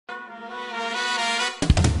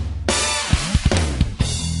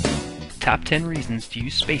Top 10 reasons to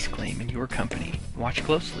use SpaceClaim in your company. Watch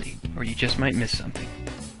closely, or you just might miss something.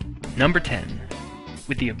 Number 10.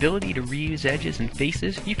 With the ability to reuse edges and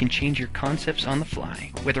faces, you can change your concepts on the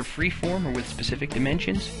fly. Whether freeform or with specific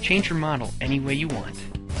dimensions, change your model any way you want.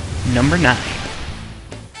 Number 9.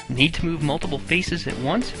 Need to move multiple faces at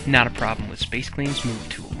once? Not a problem with SpaceClaim's Move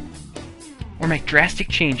tool. Or make drastic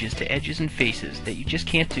changes to edges and faces that you just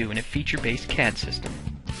can't do in a feature-based CAD system.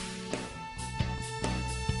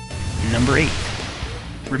 Number 8.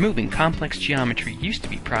 Removing complex geometry used to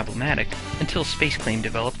be problematic until SpaceClaim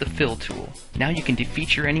developed the Fill tool. Now you can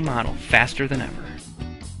defeature any model faster than ever.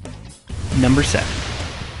 Number 7.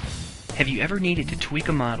 Have you ever needed to tweak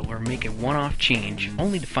a model or make a one-off change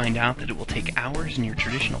only to find out that it will take hours in your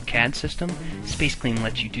traditional CAD system? SpaceClaim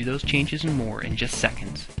lets you do those changes and more in just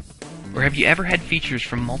seconds. Or have you ever had features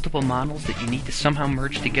from multiple models that you need to somehow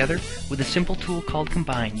merge together? With a simple tool called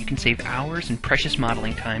Combine, you can save hours and precious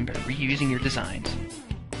modeling time by reusing your designs.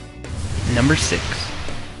 Number 6.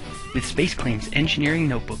 With SpaceClaim's engineering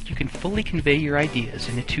notebook, you can fully convey your ideas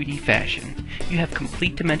in a 2D fashion. You have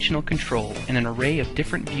complete dimensional control and an array of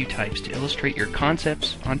different view types to illustrate your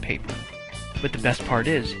concepts on paper. But the best part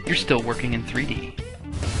is, you're still working in 3D.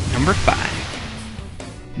 Number 5.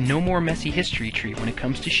 No more messy history tree when it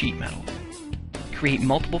comes to sheet metal. Create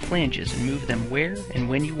multiple flanges and move them where and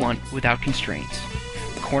when you want without constraints.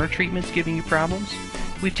 Corner treatments giving you problems?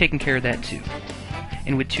 We've taken care of that too.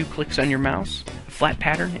 And with 2 clicks on your mouse, a flat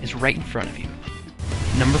pattern is right in front of you.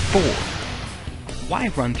 Number 4. Why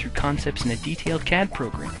run through concepts in a detailed CAD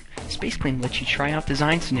program? SpaceClaim lets you try out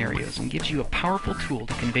design scenarios and gives you a powerful tool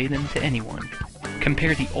to convey them to anyone.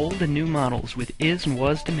 Compare the old and new models with is and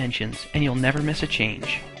was dimensions, and you'll never miss a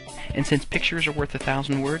change. And since pictures are worth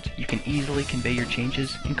 1,000 words, you can easily convey your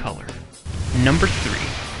changes in color. Number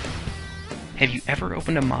 3. Have you ever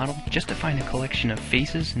opened a model just to find a collection of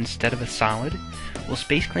faces instead of a solid? Well,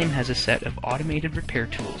 SpaceClaim has a set of automated repair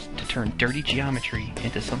tools to turn dirty geometry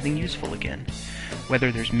into something useful again.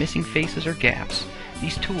 Whether there's missing faces or gaps,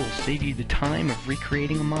 these tools save you the time of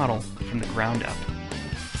recreating a model from the ground up.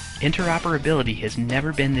 Interoperability has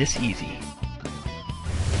never been this easy.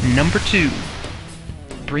 Number 2.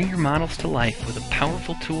 Bring your models to life with a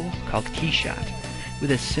powerful tool called KeyShot.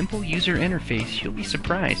 With a simple user interface, you'll be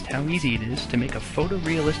surprised how easy it is to make a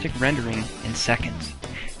photorealistic rendering in seconds.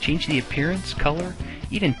 Change the appearance, color,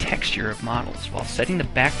 even texture of models while setting the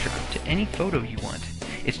backdrop to any photo you want.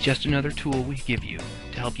 It's just another tool we give you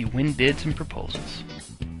to help you win bids and proposals.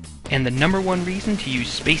 And the number 1 reason to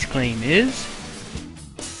use SpaceClaim is...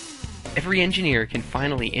 every engineer can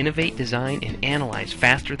finally innovate, design, and analyze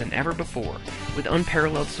faster than ever before. With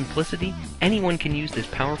unparalleled simplicity, anyone can use this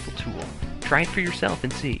powerful tool. Try it for yourself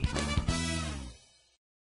and see.